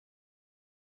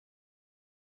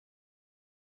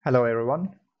Hello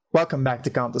everyone, welcome back to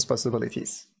Countless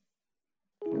Possibilities.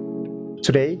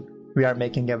 Today we are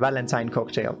making a Valentine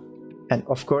cocktail, and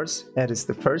of course, as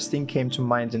the first thing came to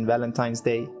mind in Valentine's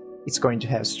Day, it's going to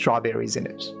have strawberries in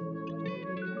it.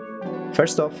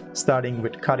 First off, starting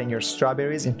with cutting your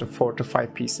strawberries into 4 to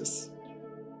 5 pieces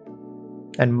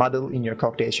and muddle in your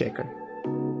cocktail shaker.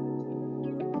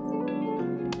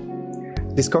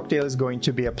 This cocktail is going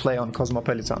to be a play on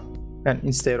cosmopolitan, and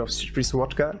instead of citrus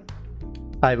vodka,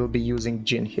 I will be using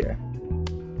gin here.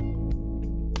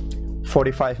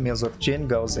 45 ml of gin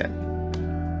goes in.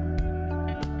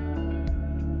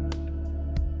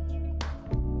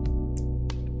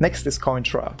 Next is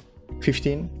Cointreau,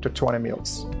 15 to 20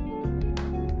 ml.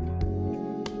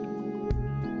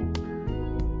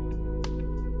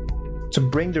 To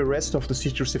bring the rest of the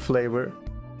citrusy flavor,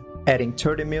 adding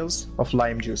 30 ml of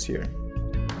lime juice here.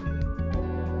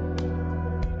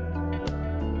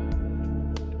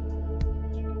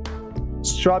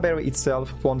 Strawberry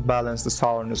itself won't balance the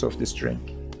sourness of this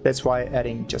drink. That's why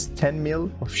adding just 10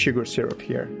 ml of sugar syrup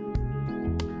here.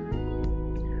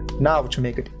 Now to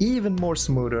make it even more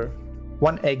smoother,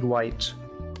 1 egg white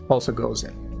also goes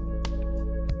in.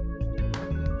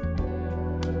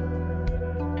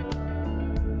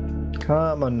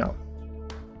 Come on now.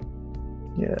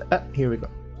 Yeah, here we go.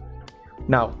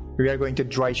 Now we are going to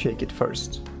dry shake it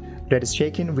first. That is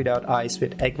shaken without ice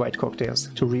with egg white cocktails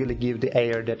to really give the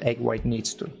air that egg white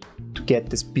needs to get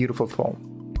this beautiful foam.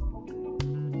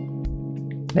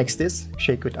 Next is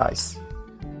shake with ice.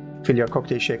 Fill your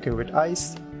cocktail shaker with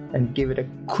ice and give it a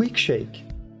quick shake,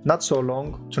 not so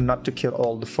long to not to kill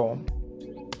all the foam.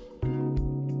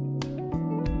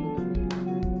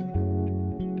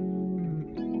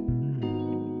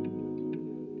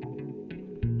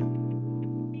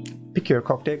 Pick your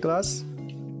cocktail glass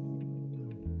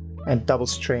and double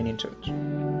strain into it.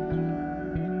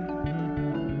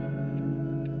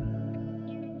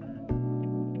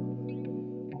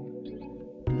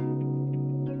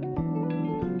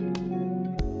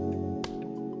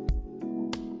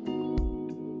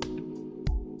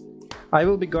 I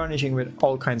will be garnishing with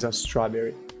all kinds of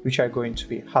strawberry, which are going to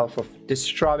be half of this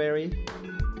strawberry,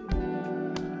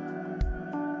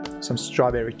 some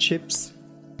strawberry chips,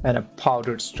 and a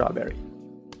powdered strawberry.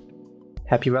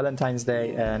 Happy Valentine's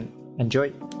Day and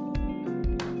enjoy!